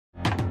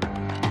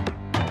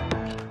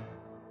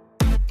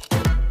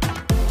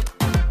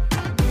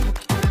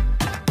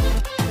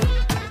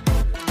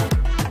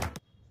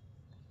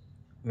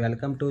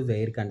Welcome to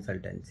Jair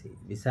consultancy.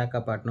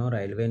 Visakhapatnam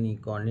railway నీ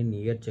colony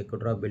near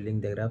చెక్కుడ్రా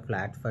building దగ్గర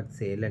flat for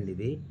sale అండి.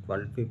 ఇది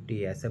 1250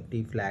 SFT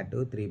flat,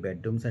 3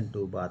 bedrooms and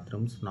 2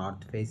 bathrooms,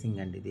 north facing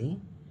అండి. ఇది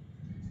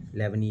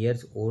 11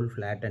 years ఓల్డ్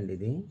ఫ్లాట్ అండి.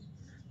 ఇది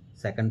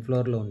సెకండ్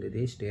ఫ్లోర్లో ఉంది.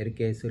 ఇది stair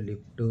case,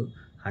 lift,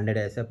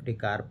 100 SFT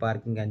car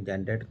parking and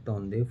జనరేటర్తో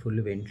ఉంది.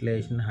 ఫుల్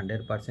వెంటిలేషన్,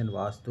 100%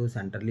 వాస్తు,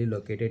 సెంట్రల్లీ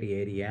లొకేటెడ్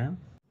ఏరియా.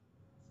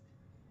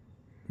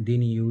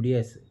 దీని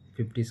యూడిఎస్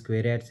 50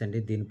 square yards అండి.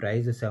 దీని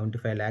ప్రైస్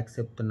 75 lakhs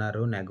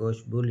చెప్తున్నారు.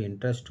 నెగోషియబుల్.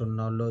 ఇంట్రెస్ట్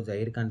ఉన్నోళ్ళు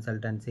జైర్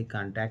కన్సల్టెన్సీ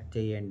కాంటాక్ట్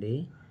చేయండి.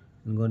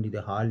 ఇంకోండి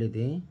ఇది హాల్.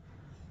 ఇది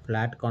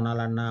ఫ్లాట్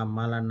కొనాలన్నా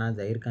అమ్మాలన్నా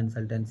జైర్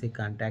కన్సల్టెన్సీ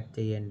కాంటాక్ట్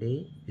చేయండి.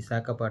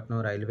 విశాఖపట్నం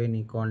రైల్వే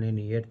నీ కాలనీ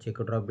నియర్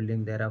చెక్కుడ్రా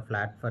బిల్డింగ్ దగ్గర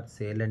ఫ్లాట్ ఫర్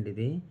సేల్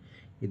అండి.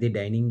 ఇది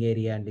డైనింగ్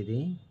ఏరియా అండి.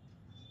 ఇది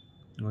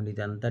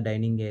ఇదంతా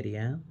డైనింగ్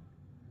ఏరియా,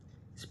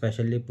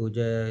 స్పెషల్లీ పూజ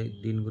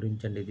దీని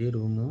గురించి అండి. ఇది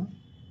రూము,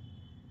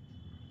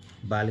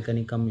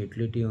 బాల్కనీ కమ్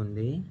యూటిలిటీ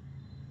ఉంది.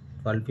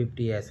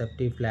 1250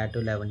 ఎస్ఎఫ్టీ ఫ్లాట్,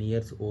 11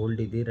 years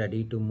ఓల్డ్. ఇది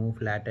రెడీ టు మూవ్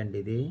ఫ్లాట్ అండి.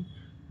 ఇది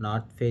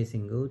north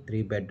facing,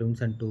 3 bedrooms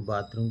and 2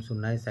 bathrooms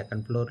ఉన్నాయి.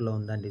 సెకండ్ ఫ్లోర్లో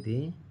ఉందండి.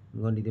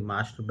 ఇది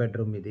మాస్టర్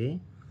బెడ్రూమ్. ఇది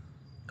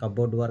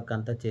కబోర్డ్ వర్క్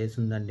అంతా చేసి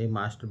ఉందండి.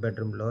 మాస్టర్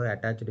బెడ్రూమ్లో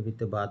అటాచ్డ్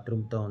విత్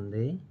బాత్రూమ్తో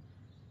ఉంది.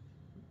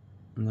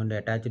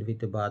 అటాచ్డ్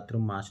విత్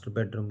బాత్రూమ్ మాస్టర్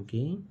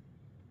బెడ్రూమ్కి.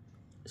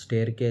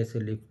 Stair case,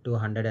 lift,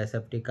 100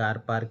 SFT car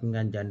parking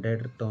and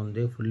జనరేటర్తో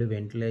ఉంది. ఫుల్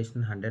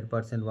వెంటిలేషన్,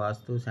 100%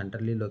 వాస్తు,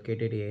 సెంట్రల్లీ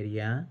లొకేటెడ్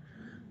ఏరియా.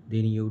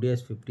 దీని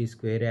యూడిఎస్ 50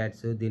 square yards.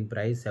 దీని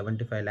ప్రైస్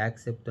 75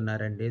 lakhs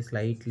చెప్తున్నారండి.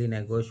 Slightly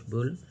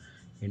negotiable.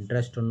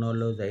 ఇంట్రెస్ట్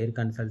ఉన్నోళ్ళు జైర్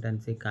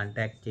కన్సల్టెన్సీ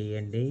కాంటాక్ట్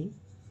చేయండి.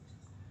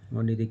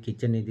 ఇది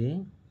కిచెన్. ఇది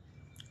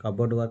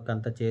కబోర్డ్ వర్క్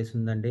అంతా చేసి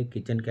ఉందండి.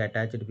 కిచెన్కి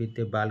attached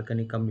with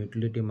balcony come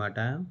utility మాట.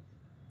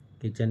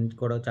 కిచెన్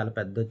కూడా చాలా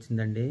పెద్ద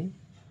వచ్చిందండి.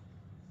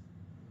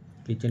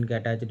 కిచెన్కి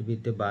attached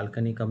with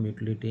balcony come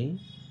utility.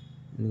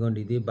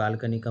 ఇది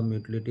balcony come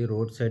utility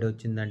road side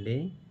వచ్చిందండి.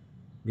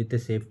 విత్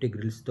సేఫ్టీ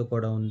గ్రిల్స్తో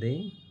కూడా ఉంది.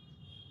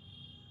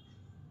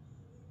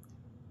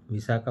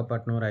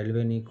 విశాఖపట్నం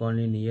రైల్వే నీ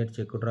కాలనీ నియర్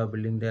చెక్కుడ్రా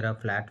బిల్డింగ్ దగ్గర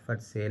ఫ్లాట్ ఫర్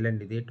సేల్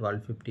అండి. ఇది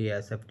 1250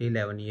 ఎస్ఎఫ్టీ,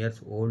 11 years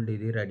ఓల్డ్.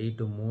 ఇది ready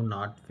to move,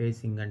 north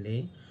facing అండి.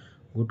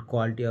 గుడ్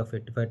క్వాలిటీ ఆఫ్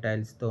వెట్రిఫైడ్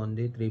టైల్స్తో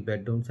ఉంది. 3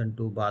 bedrooms అండ్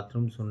 2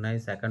 bathrooms ఉన్నాయి.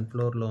 సెకండ్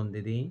ఫ్లోర్లో ఉంది.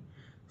 ఇది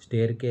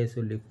stair case,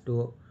 lift,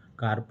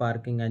 car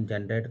parking and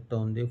జనరేటర్తో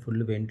ఉంది.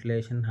 ఫుల్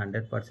వెంటిలేషన్,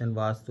 100%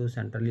 వాస్తు,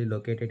 సెంట్రల్లీ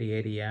లొకేటెడ్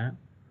ఏరియా.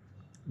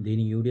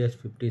 దీని యూడిఎస్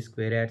 50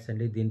 square yards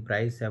అండి. దీని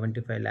ప్రైస్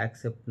 75 lakhs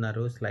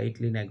చెప్తున్నారు.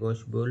 Slightly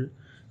negotiable.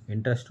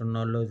 ఇంట్రెస్ట్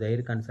ఉన్నోళ్ళు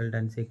జైర్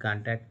కన్సల్టెన్సీ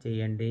కాంటాక్ట్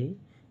చేయండి.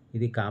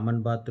 ఇది కామన్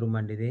బాత్రూమ్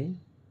అండి.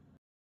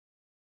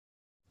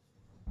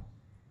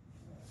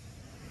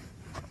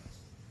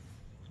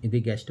 ఇది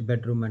గెస్ట్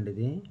బెడ్రూమ్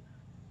అండి.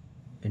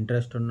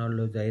 ఇంట్రెస్ట్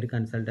ఉన్నోళ్ళు జైర్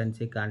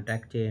కన్సల్టెన్సీ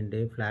కాంటాక్ట్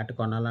చేయండి. ఫ్లాట్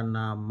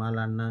కొనాలన్నా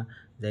అమ్మాలన్నా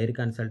జైర్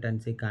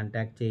కన్సల్టెన్సీ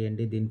కాంటాక్ట్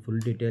చేయండి. దీని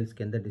ఫుల్ డీటెయిల్స్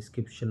కింద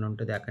డిస్క్రిప్షన్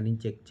ఉంటుంది, అక్కడి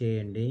నుంచి చెక్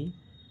చేయండి.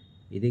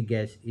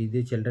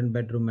 ఇది చిల్డ్రన్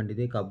బెడ్రూమ్ అండి.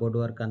 ఇది కబోర్డ్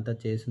వర్క్ అంతా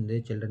చేసింది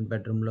చిల్డ్రన్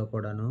బెడ్రూమ్లో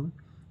కూడాను.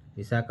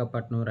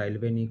 విశాఖపట్నం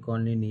రైల్వే నీ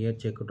కాలనీ నియర్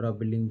చెక్కుడ్రా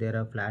బిల్డింగ్ దగ్గర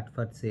ఫ్లాట్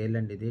ఫర్ సేల్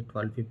అండి. ఇది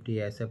 1250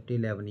 ఎస్ఎఫ్టీ,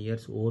 11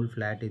 years ఓల్డ్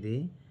ఫ్లాట్. ఇది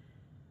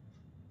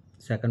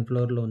సెకండ్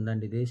ఫ్లోర్లో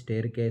ఉందండి. ఇది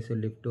stair case,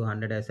 lift,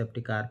 100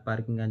 SFT car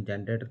parking and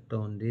జనరేటర్తో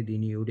ఉంది.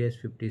 దీని యూడిఎస్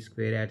 50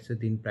 square yards.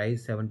 దీని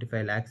ప్రైస్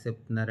 75 lakhs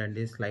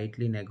చెప్తున్నారండి.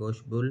 Slightly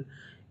negotiable.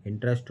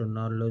 ఇంట్రెస్ట్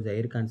ఉన్నోళ్ళు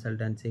జైర్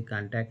కన్సల్టెన్సీ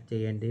కాంటాక్ట్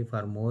చేయండి.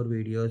 For more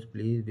videos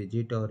please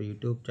visit our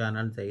YouTube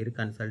channel Jair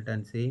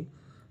consultancy.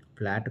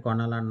 Flat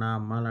కొనాలన్నా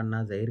అమ్మాలన్నా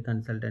జైర్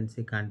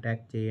కన్సల్టెన్సీ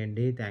కాంటాక్ట్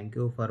చేయండి. Thank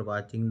you for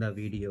watching the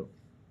video.